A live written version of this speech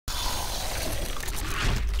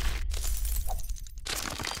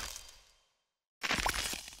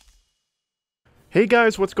Hey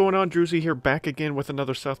guys, what's going on? Druzy here, back again with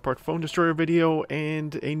another South Park Phone Destroyer video,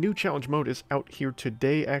 and a new challenge mode is out here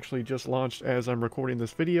today, actually just launched as I'm recording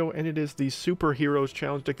this video, and it is the SuperHeroes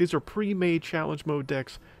challenge deck. These are pre-made challenge mode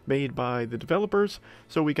decks made by the developers.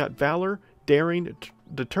 So we got Valor, Daring,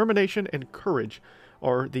 Determination, and Courage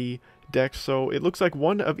are the decks. So it looks like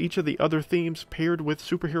one of each of the other themes paired with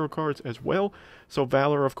superhero cards as well. So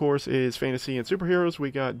Valor, of course, is fantasy and superheroes.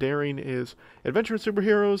 We got Daring is adventure and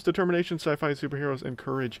superheroes, Determination, sci-fi and superheroes, and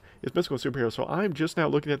Courage is mystical superheroes. So I'm just now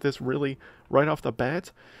looking at this really right off the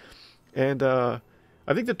bat. And I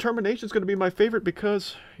think Determination is going to be my favorite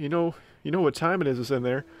because, you know what time it is in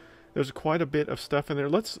there. There's quite a bit of stuff in there.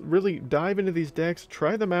 Let's really dive into these decks,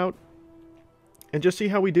 try them out, and just see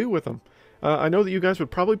how we do with them. I know that you guys would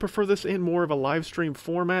probably prefer this in more of a live stream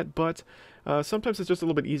format, but sometimes it's just a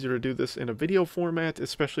little bit easier to do this in a video format,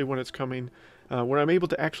 especially when it's coming, when I'm able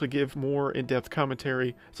to actually give more in-depth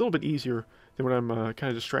commentary. It's a little bit easier than when I'm kind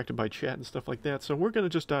of distracted by chat and stuff like that. So we're going to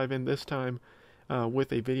just dive in this time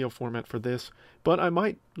with a video format for this. But I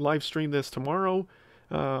might live stream this tomorrow.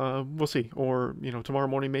 We'll see. Or, tomorrow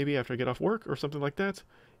morning maybe after I get off work or something like that.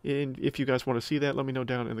 And if you guys want to see that, let me know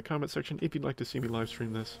down in the comment section if you'd like to see me live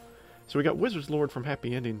stream this. So we got Wizard's Lord from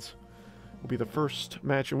Happy Endings. Will be the first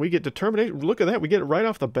match. And we get Determination. Look at that. We get it right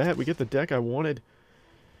off the bat. We get the deck I wanted.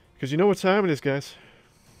 Because you know what time it is, guys.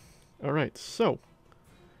 Alright, so.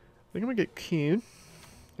 I think I'm going to get Keen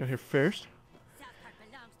out here first.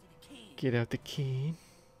 Get out the Keen.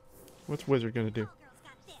 What's Wizard going to do?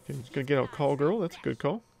 Okay, he's going to get out Call Girl. That's a good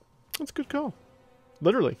call. That's a good call.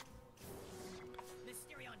 Literally.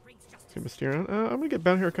 Okay, Mysterion. I'm going to get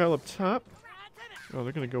Bound Hero Kyle up top. Oh,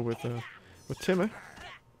 they're going to go with Timmy.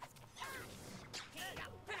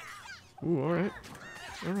 Ooh, alright.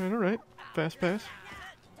 Alright. Fast pass.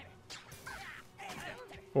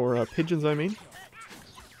 Or pigeons, I mean.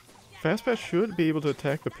 Fast pass should be able to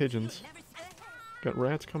attack the pigeons. Got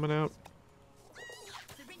rats coming out.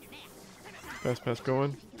 Fast pass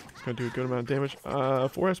going. It's going to do a good amount of damage.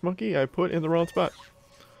 4S Monkey, I put in the wrong spot.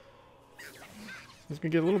 He's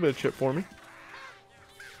going to get a little bit of chip for me.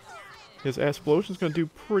 His Explosion's going to do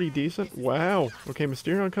pretty decent. Wow. Okay,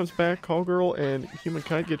 Mysterion comes back. Call Girl and Human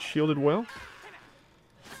Kite gets shielded well.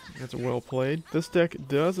 That's well played. This deck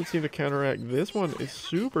doesn't seem to counteract. This one is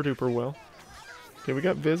super duper well. Okay, we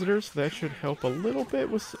got Visitors. That should help a little bit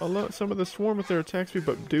with some of the Swarm with their attack speed.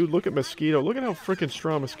 But dude, look at Mosquito. Look at how freaking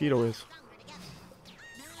strong Mosquito is.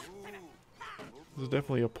 This is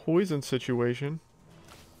definitely a poison situation,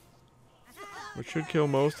 which should kill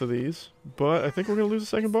most of these. But I think we're going to lose the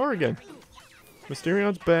second bar again.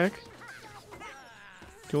 Mysterion's back.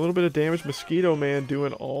 Do a little bit of damage. Mosquito Man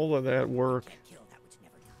doing all of that work.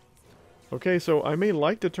 Okay, so I may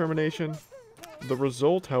like Determination. The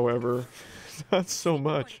result, however, not so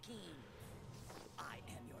much.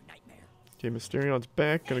 Okay, Mysterion's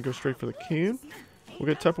back. Going to go straight for the Coon. We'll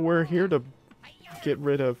get Tupperware here to get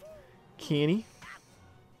rid of Kenny.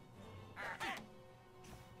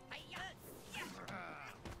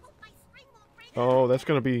 Oh, that's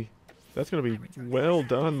gonna be well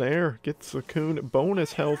done there. Gets the Coon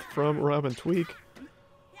bonus health from Robin Tweak.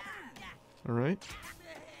 Alright.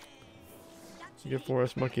 Get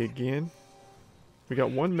 4S Monkey again. We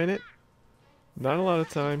got 1 minute. Not a lot of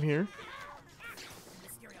time here.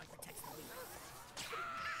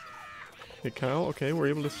 Hey Kyle, okay, we're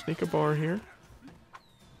able to sneak a bar here.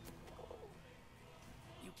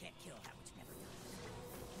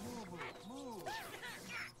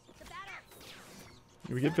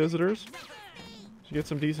 We get Visitors. You get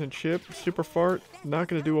some decent chip. Super Fart, not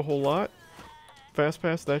going to do a whole lot. Fast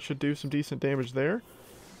Pass, that should do some decent damage there.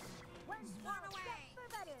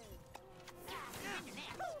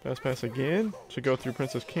 Fast Pass again. Should go through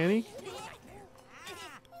Princess Kenny.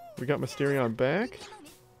 We got Mysterion back.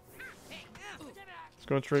 It's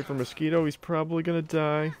going straight for Mosquito. He's probably going to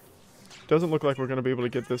die. Doesn't look like we're going to be able to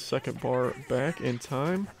get this second bar back in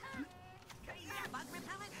time.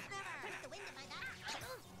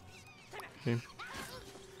 Okay.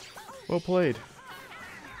 Well played.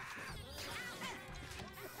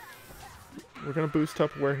 We're going to boost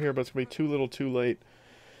Tupperware here, but it's going to be too little too late.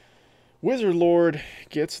 Wizard Lord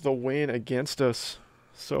gets the win against us.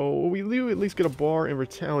 So we do at least get a bar in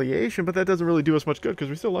retaliation, but that doesn't really do us much good because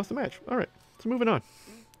we still lost the match. Alright, so moving on.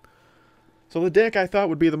 So the deck I thought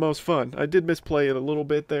would be the most fun. I did misplay it a little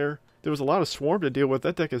bit there. There was a lot of Swarm to deal with.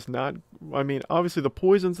 That deck is not... I mean, obviously the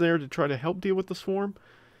Poison's there to try to help deal with the Swarm.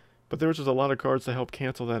 But there was just a lot of cards to help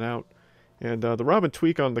cancel that out. And the Robin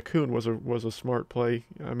Tweak on the Coon was a smart play.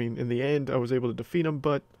 I mean, in the end, I was able to defeat him,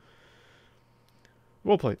 but...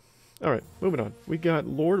 well played. Alright, moving on. We got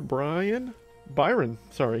Lord Brian, Byron,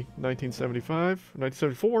 sorry, 1975,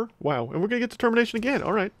 1974. Wow, and we're gonna get determination again.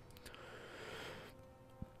 All right.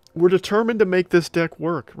 We're determined to make this deck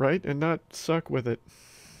work, right? And not suck with it.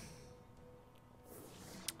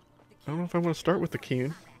 I don't know if I want to start with the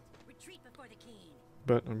Keen.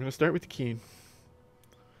 But I'm going to start with the Keen.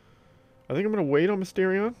 I think I'm going to wait on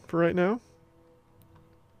Mysterion for right now.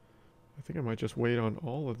 I think I might just wait on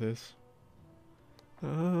all of this.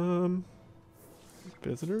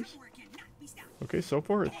 Visitors? Okay, so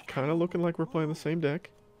far it's kind of looking like we're playing the same deck.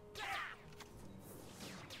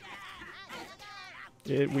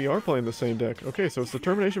 We are playing the same deck. Okay, so it's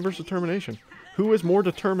determination versus determination. Who is more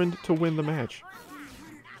determined to win the match?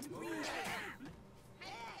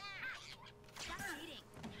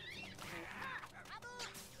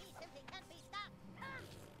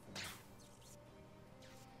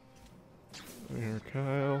 There,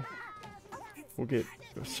 Kyle. We'll get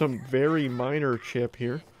some very minor chip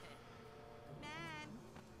here.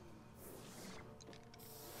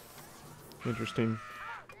 Interesting.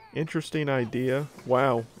 Interesting idea.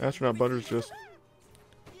 Wow, Astronaut Butters just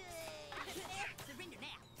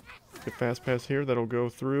get fast pass here. That'll go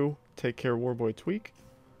through. Take care, Warboy Tweak.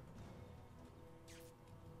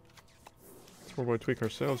 Let's Warboy Tweak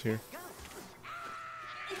ourselves here.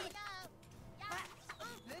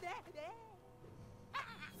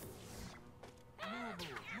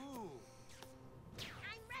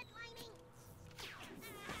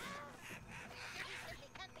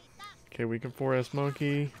 Okay, we can 4S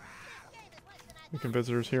Monkey. We can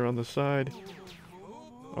Visitors here on the side.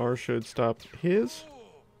 R should stop his.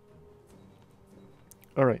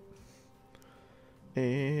 Alright.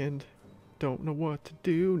 And don't know what to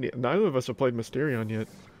do. Neither of us have played Mysterion yet.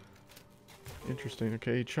 Interesting.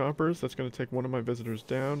 Okay, Choppers. That's going to take one of my Visitors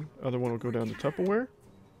down. Other one will go down to Tupperware.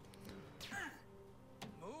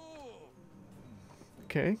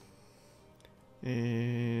 Okay.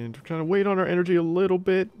 And we're trying to wait on our energy a little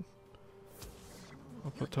bit. I'll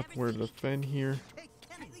put Tupperware to defend here.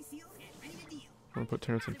 I'm going to put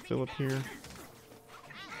Terrence and Phillip here.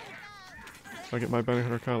 I'll get my Bounty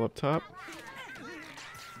Hunter Kyle up top.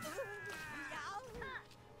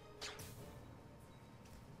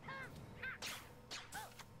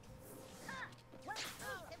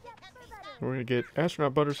 We're going to get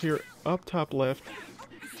Astronaut Butters here up top left.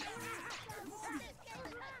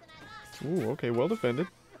 Ooh, okay, well defended.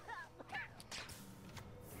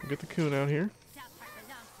 We'll get the Coon out here.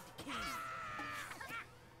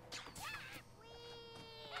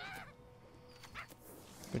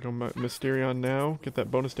 I think I'm Mysterion now. Get that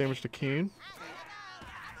bonus damage to Keen.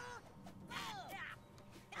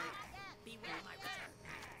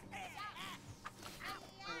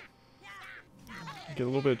 Get a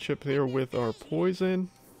little bit of chip there with our poison.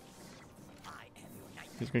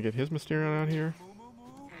 He's gonna get his Mysterion out here.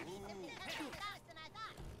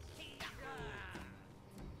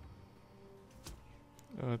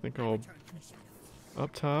 I think I'll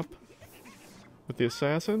up top with the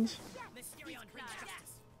assassins.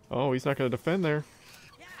 Oh, he's not going to defend there.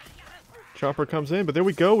 Chopper comes in, but there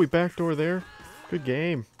we go. We backdoor there. Good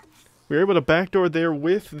game. We were able to backdoor there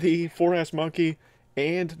with the 4S Monkey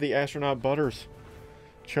and the Astronaut Butters.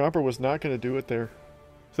 Chopper was not going to do it there.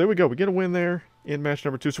 So there we go. We get a win there in match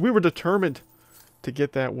number 2. So we were determined to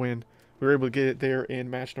get that win. We were able to get it there in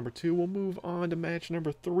match number 2. We'll move on to match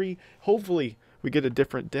number 3. Hopefully we get a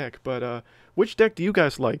different deck. But which deck do you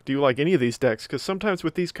guys like? Do you like any of these decks? Because sometimes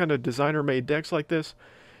with these kind of designer-made decks like this,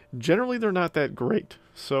 generally they're not that great.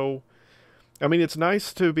 So, I mean, it's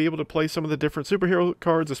nice to be able to play some of the different superhero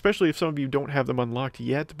cards, especially if some of you don't have them unlocked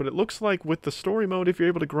yet. But it looks like with the story mode, if you're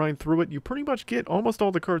able to grind through it, you pretty much get almost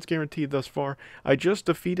all the cards guaranteed thus far. I just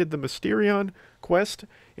defeated the Mysterion quest,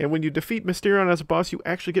 and when you defeat Mysterion as a boss, you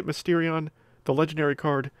actually get Mysterion, the legendary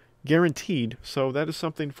card, guaranteed. So that is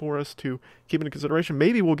something for us to keep into consideration.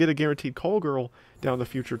 Maybe we'll get a guaranteed Call Girl down the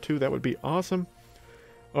future too. That would be awesome.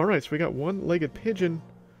 Alright, so we got one-legged pigeon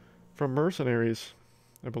from Mercenaries,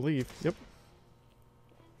 I believe. Yep.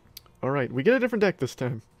 Alright, we get a different deck this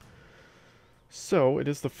time. So, it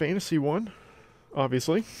is the fantasy one,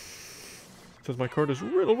 obviously. It says my card is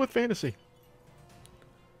riddled with fantasy.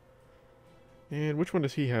 And which one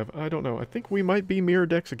does he have? I don't know. I think we might be mirror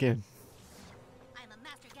decks again. I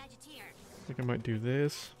think I might do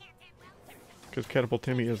this. Because Catapult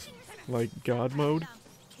Timmy is like God mode.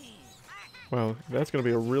 Wow, that's going to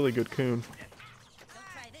be a really good Coon.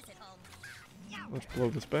 Let's blow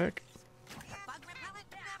this back.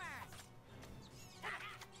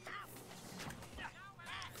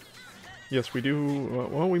 Yes, we do.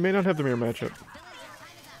 Well, we may not have the mirror matchup.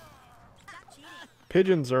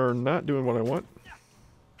 Pigeons are not doing what I want.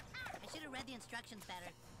 I should have read the instructions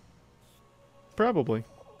better. probably.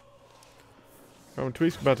 Robin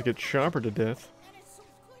Tweak's about to get choppered to death.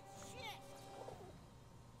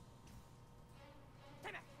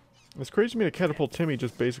 It's crazy to me that Catapult Timmy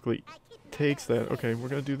just basically takes that. Okay, we're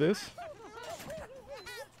going to do this.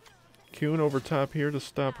 Coon over top here to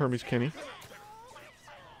stop Hermes Kenny.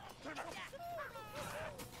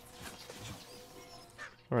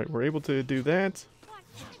 Alright, we're able to do that.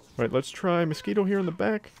 Alright, let's try Mosquito here in the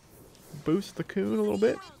back. Boost the Coon a little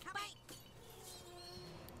bit.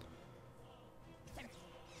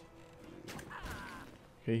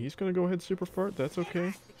 Okay, he's going to go ahead super fart. That's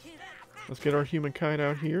okay. Let's get our human kite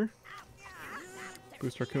out here.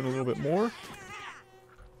 Boost our Coon a little bit more.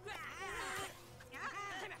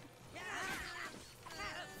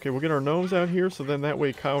 Okay, we'll get our gnomes out here so then that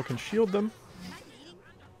way Kyle can shield them.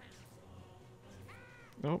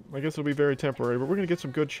 Oh, I guess it'll be very temporary, but we're going to get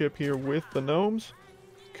some good chip here with the gnomes.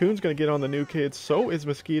 Coon's going to get on the new kids, so is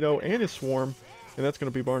Mosquito and his swarm, and that's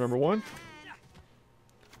going to be bar number 1.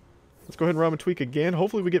 Let's go ahead and Robin Tweak again.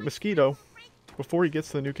 Hopefully we get Mosquito before he gets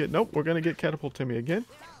to the new kid. Nope, we're going to get Catapult Timmy again.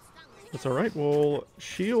 That's alright. We'll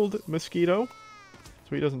shield Mosquito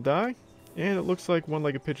so he doesn't die. And it looks like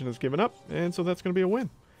One-Legged Pigeon has given up, and so that's going to be a win.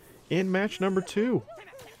 In match number 2.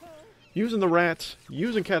 Using the rats,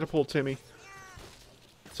 using Catapult Timmy.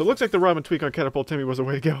 So it looks like the Robin Tweak on Catapult Timmy was the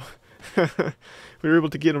way to go. We were able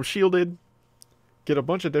to get him shielded, get a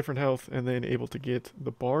bunch of different health, and then able to get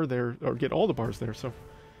the bar there, or get all the bars there. So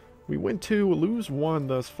we win 2, lose 1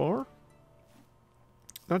 thus far.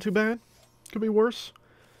 Not too bad. Could be worse.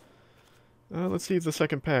 Let's see the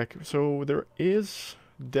second pack. So there is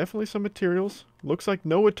definitely some materials. Looks like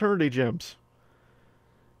no Eternity Gems.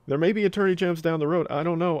 There may be Eternity Gems down the road. I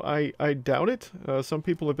don't know. I doubt it. Some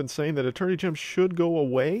people have been saying that Eternity Gems should go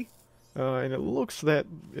away. And it looks that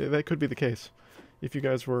that could be the case. If you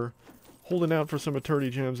guys were holding out for some Eternity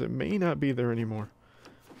Gems, it may not be there anymore.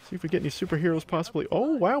 See if we get any superheroes possibly.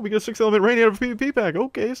 Oh, wow. We get a 6-element rain out of a PvP pack.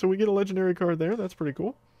 Okay, so we get a legendary card there. That's pretty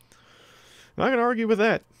cool. Not going to argue with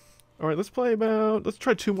that. Alright, let's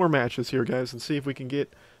try 2 more matches here, guys, and see if we can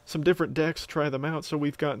get some different decks, try them out. So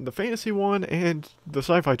we've gotten the fantasy one and the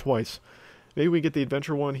sci-fi twice. Maybe we get the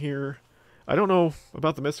adventure one here. I don't know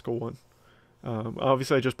about the mystical one.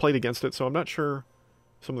 Obviously, I just played against it, so I'm not sure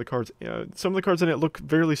some of the cards. Some of the cards in it look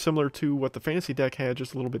very similar to what the fantasy deck had,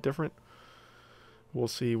 just a little bit different. We'll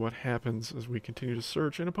see what happens as we continue to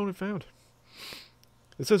search. An opponent found.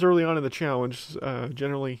 It says early on in the challenge,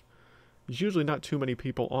 generally, there's usually not too many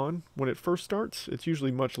people on. When it first starts, it's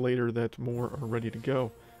usually much later that more are ready to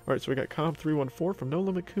go. Alright, so we got Comp 314 from No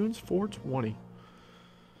Limit Coons, 420.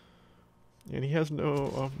 And he has no...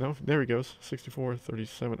 Oh, no, there he goes. 64,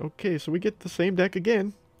 37. Okay, so we get the same deck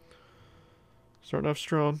again. Starting off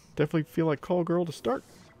strong. Definitely feel like Call Girl to start.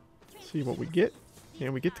 See what we get.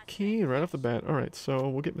 And we get the key right off the bat. Alright, so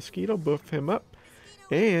we'll get Mosquito, buff him up.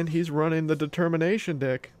 And he's running the Determination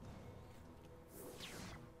deck.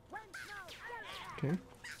 Okay.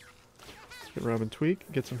 Let's get Robin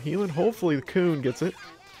Tweak. Get some healing. Hopefully the Coon gets it.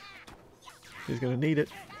 He's going to need it.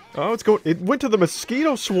 Oh, it went to the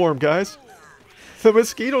Mosquito Swarm, guys. The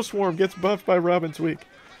Mosquito Swarm gets buffed by Robin Tweak.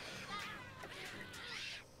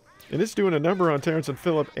 And it's doing a number on Terrence and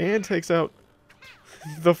Phillip and takes out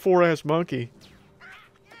the 4-ass monkey.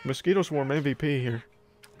 Mosquito Swarm MVP here.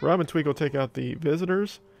 Robin Tweak will take out the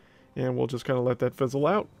visitors, and we'll just kind of let that fizzle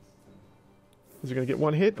out. Is he going to get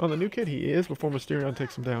 1 hit on the new kid? He is, before Mysterion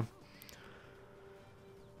takes him down.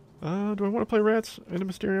 Do I want to play rats into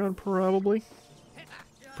Mysterion? Probably.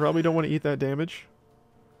 Probably don't want to eat that damage.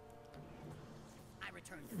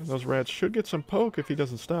 And those rats should get some poke if he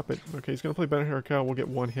doesn't stop it. Okay, he's going to play Banner Hair Cow. We'll get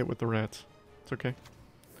 1 hit with the rats. It's okay.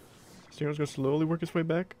 Mysterion's going to slowly work his way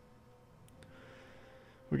back.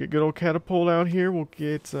 We get good old Catapult out here. We'll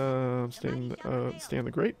get Stan the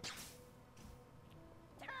Great.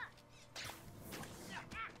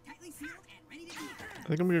 I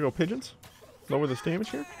think I'm gonna go Pigeons. Lower this damage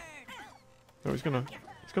here. No, he's gonna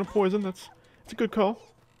poison. It's a good call.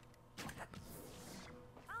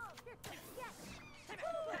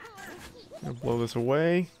 Gonna blow this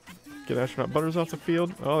away. Get Astronaut Butters off the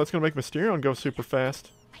field. Oh, that's gonna make Mysterion go super fast.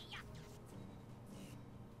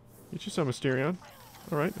 Get you some Mysterion.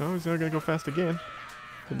 Alright, oh, he's gonna go fast again.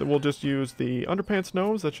 And then we'll just use the Underpants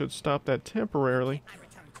Nose. That should stop that temporarily.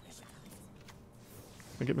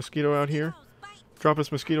 And get Mosquito out here. Drop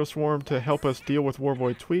his Mosquito Swarm to help us deal with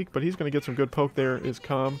Warboy Tweak, but he's going to get some good poke there. Is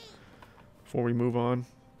Calm before we move on.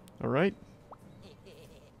 Alright.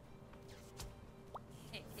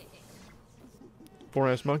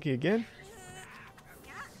 4-ass monkey again.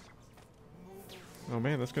 Oh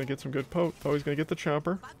man, that's going to get some good poke. Oh, he's going to get the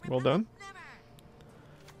chopper. Well done.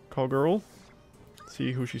 Call Girl.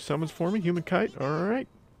 See who she summons for me. Human Kite. Alright.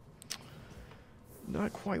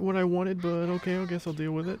 Not quite what I wanted, but okay, I guess I'll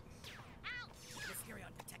deal with it.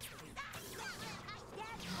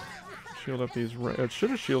 Shield up these rats. It should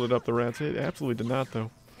have shielded up the rats. It absolutely did not, though.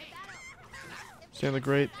 Stand the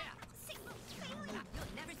Great.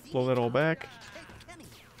 Blow that all back.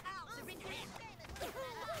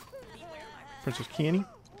 Princess Kiani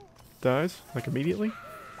dies, like, immediately.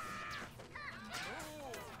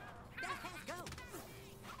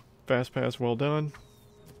 Fast pass, well done.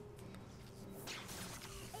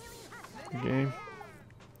 Good game.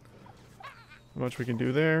 Not much we can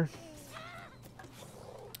do there.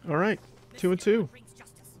 Alright, 2 and 2.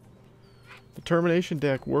 Determination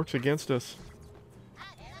deck works against us.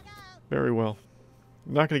 Very well.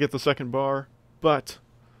 Not going to get the second bar, but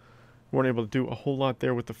weren't able to do a whole lot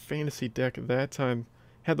there with the fantasy deck at that time.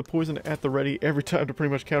 Had the poison at the ready every time to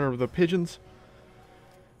pretty much counter the pigeons.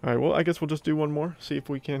 Alright, well, I guess we'll just do one more. See if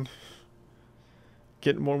we can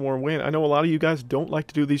get one more win. I know a lot of you guys don't like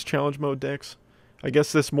to do these challenge mode decks. I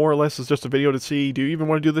guess this more or less is just a video to see, do you even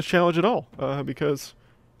want to do this challenge at all? Because,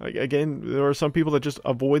 again, there are some people that just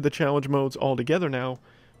avoid the challenge modes altogether now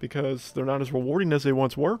because they're not as rewarding as they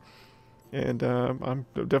once were. And I'm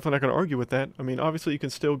definitely not going to argue with that. I mean, obviously you can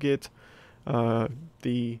still get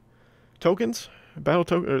the tokens,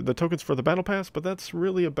 the tokens for the battle pass, but that's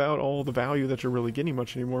really about all the value that you're really getting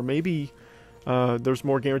much anymore. Maybe there's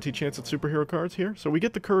more guaranteed chance at superhero cards here. So we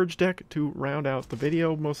get the Courage deck to round out the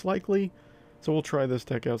video, most likely. So we'll try this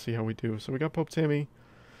deck out, see how we do. So we got Pope Timmy.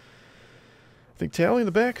 I think Tally in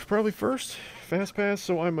the back, probably first. Fast pass,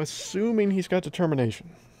 so I'm assuming he's got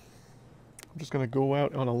Determination. I'm just going to go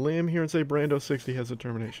out on a limb here and say Brando 60 has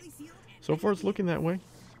Determination. So far it's looking that way.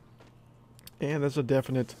 And that's a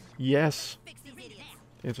definite yes.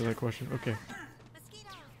 Answer that question. Okay.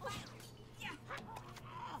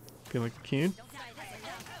 Feel like the Keen.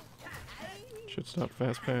 Should stop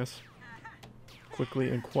fast pass quickly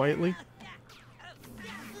and quietly.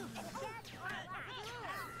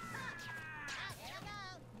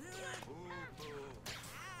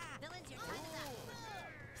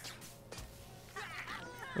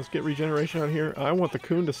 Let's get regeneration out here. I want the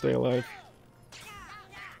Coon to stay alive.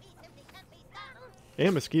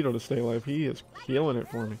 And Mosquito to stay alive. He is killing it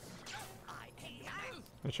for me.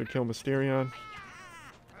 That should kill Mysterion.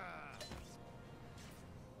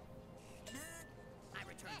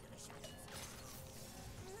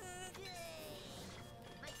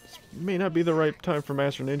 This may not be the right time for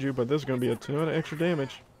Master Ninja, but this is going to be a ton of extra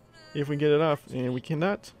damage. If we get it off. And we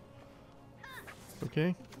cannot.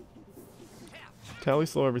 Okay. Tally,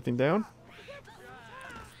 slow everything down.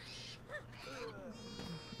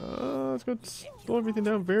 Let's go slow everything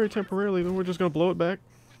down very temporarily, then we're just going to blow it back.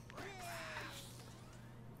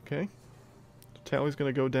 Okay. Tally's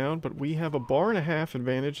going to go down, but we have a bar and a half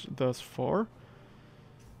advantage thus far.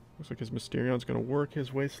 Looks like his Mysterion's going to work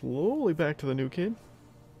his way slowly back to the new kid.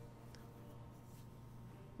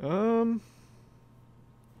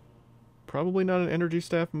 Probably not an energy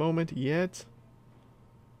staff moment yet.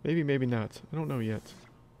 Maybe, maybe not. I don't know yet.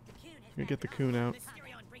 Let me get the Coon out.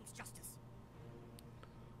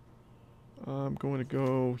 I'm going to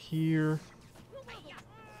go here.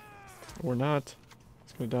 Or not.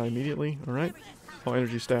 It's going to die immediately. Alright. All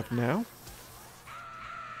energy staff now.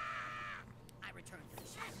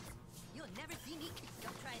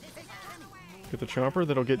 Get the Chomper.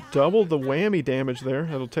 That'll get double the whammy damage there.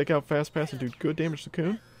 That'll take out Fast Pass and do good damage to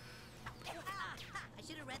Coon.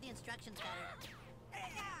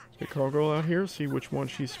 Get Cargirl out here, see which one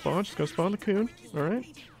she spawns. She's going to spawn the Coon. Alright.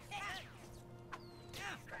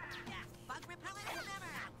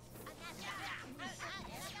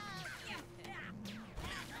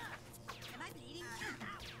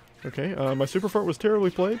 Okay, my Super Fart was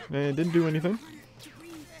terribly played and didn't do anything.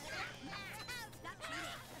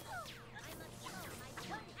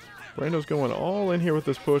 Brando's going all in here with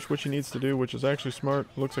this push, which he needs to do, which is actually smart.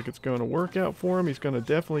 Looks like it's going to work out for him. He's going to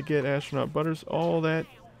definitely get Astronaut Butters, all that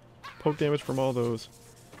poke damage from all those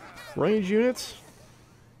range units.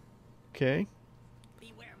 Okay.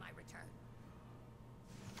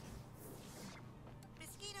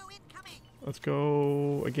 Let's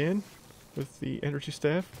go again with the energy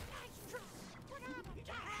staff.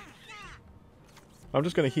 I'm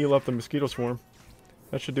just going to heal up the Mosquito Swarm.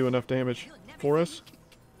 That should do enough damage for us.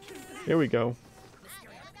 Here we go.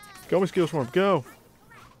 Go, Mosquito Swarm, go!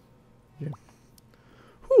 Yeah.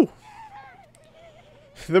 Whew!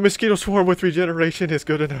 The Mosquito Swarm with regeneration is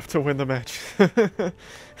good enough to win the match.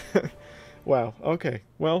 Wow, okay.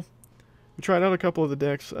 Well, we tried out a couple of the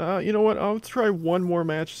decks. You know what? I'll try one more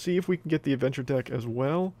match, see if we can get the Adventure deck as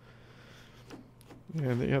well.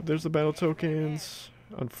 And yep, there's the battle tokens.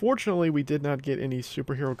 Unfortunately, we did not get any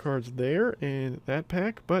superhero cards there in that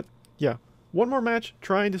pack. But yeah, one more match,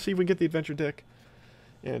 trying to see if we can get the adventure deck.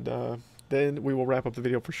 And then we will wrap up the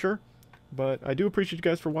video for sure. But I do appreciate you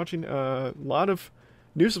guys for watching. A lot of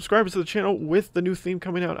new subscribers to the channel with the new theme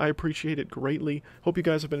coming out. I appreciate it greatly. Hope you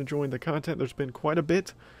guys have been enjoying the content. There's been quite a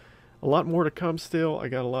bit. A lot more to come still. I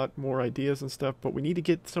got a lot more ideas and stuff. But we need to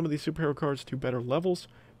get some of these superhero cards to better levels.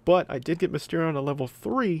 But I did get Mysterion on level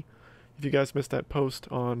 3. If you guys missed that post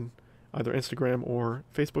on either Instagram or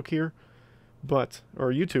Facebook here.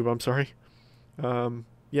 Or YouTube, I'm sorry.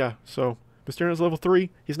 Yeah, so Mysterion's level 3.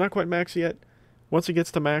 He's not quite max yet. Once he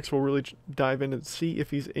gets to max, we'll really dive in and see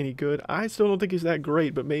if he's any good. I still don't think he's that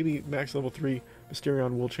great, but maybe max level 3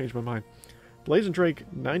 Mysterion will change my mind. Blazing Drake,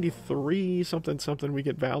 93 something something. We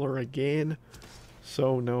get Valor again.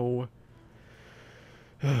 So no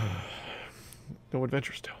no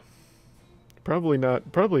adventure still. Probably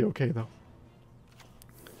not. Probably okay though.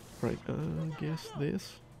 Right, I guess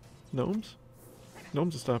this. Gnomes?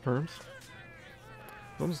 Gnomes will stop Herms.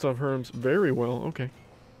 Gnomes will stop Herms very well. Okay.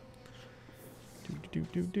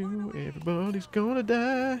 Everybody's gonna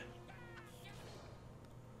die.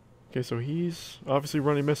 Okay, so he's obviously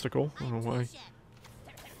running Mystical. I don't know why.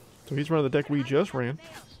 So he's running the deck we just ran.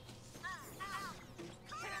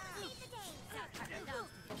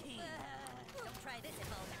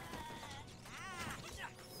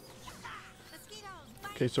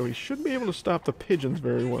 Okay, so he should be able to stop the pigeons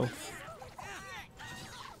very well.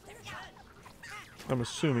 I'm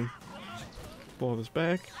assuming. Blow this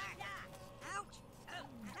back.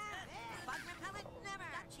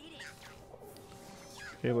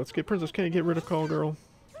 Okay, let's get Princess Kenny, get rid of Call Girl.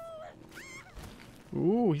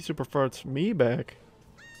 Ooh, he super farts me back.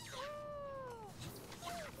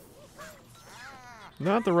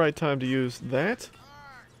 Not the right time to use that.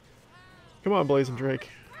 Come on, Blazing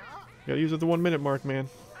Drake. Gotta use it at the 1 minute mark, man.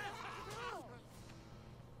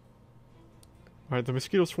 Alright, the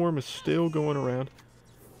mosquito swarm is still going around.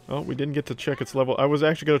 Oh, we didn't get to check its level. I was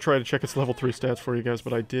actually going to try to check its level 3 stats for you guys,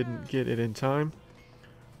 but I didn't get it in time.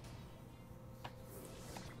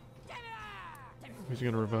 Who's he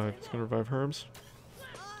going to revive? He's going to revive Herms.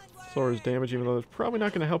 Slower his damage, even though that's probably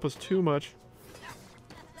not going to help us too much.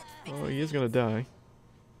 Oh, he is going to die.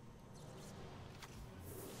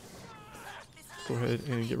 Go ahead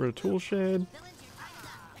and get rid of Tool Shed.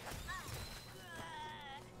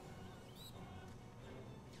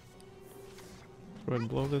 Go ahead and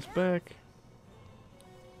blow this back.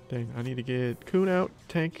 Dang, I need to get Coon out.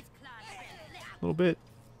 Tank. A little bit.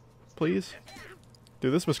 Please.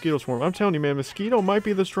 Dude, this Mosquito Swarm. I'm telling you, man, Mosquito might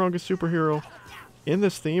be the strongest superhero in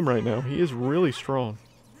this theme right now. He is really strong.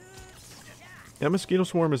 That Mosquito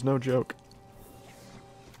Swarm is no joke.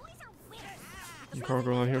 And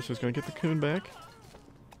Cargo on here, so he's going to get the Coon back.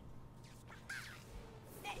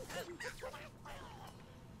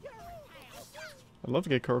 I'd love to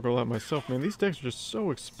get Cargo out myself, man. These decks are just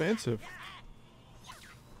so expensive.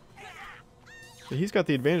 He's got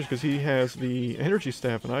the advantage because he has the energy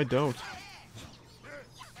staff and I don't.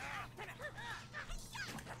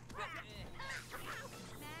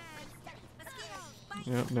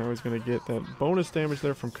 Yep, now he's going to get that bonus damage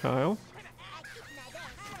there from Kyle.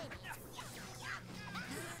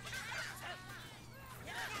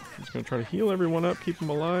 He's going to try to heal everyone up, keep them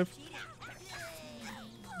alive.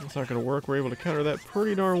 It's not going to work. We're able to counter that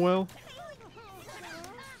pretty darn well.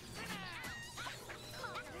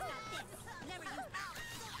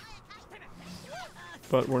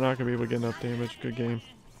 But we're not going to be able to get enough damage. Good game.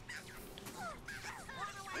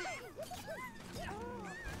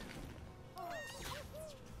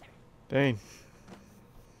 Dang.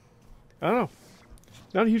 I don't know.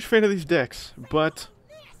 Not a huge fan of these decks, but,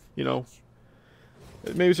 you know,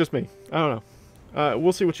 maybe it's just me. I don't know.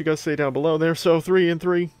 We'll see what you guys say down below there. So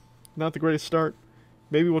 3-3, not the greatest start.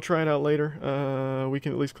 Maybe we'll try it out later. We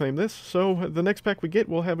can at least claim this. So the next pack we get,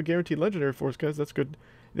 we'll have a guaranteed legendary for us, guys. That's good.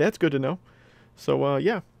 That's good to know. So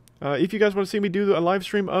yeah. If you guys want to see me do a live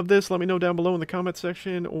stream of this, let me know down below in the comment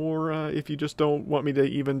section. Or if you just don't want me to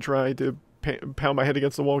even try to pound my head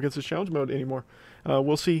against the wall against this challenge mode anymore.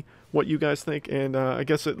 We'll see what you guys think, and I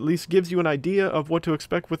guess at least gives you an idea of what to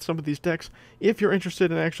expect with some of these decks. If you're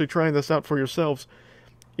interested in actually trying this out for yourselves,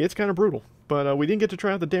 it's kind of brutal. But we didn't get to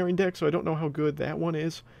try out the Daring deck, so I don't know how good that one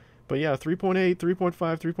is. But yeah, 3.8, 3.5,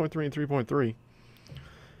 3.3, and 3.3.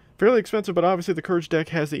 Fairly expensive, but obviously the Courage deck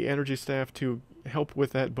has the energy staff to help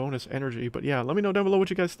with that bonus energy. But yeah, let me know down below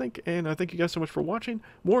what you guys think, and thank you guys so much for watching.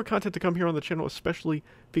 More content to come here on the channel, especially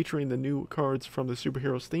featuring the new cards from the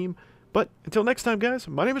Superheroes theme. But until next time, guys,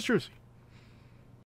 my name is Druzy.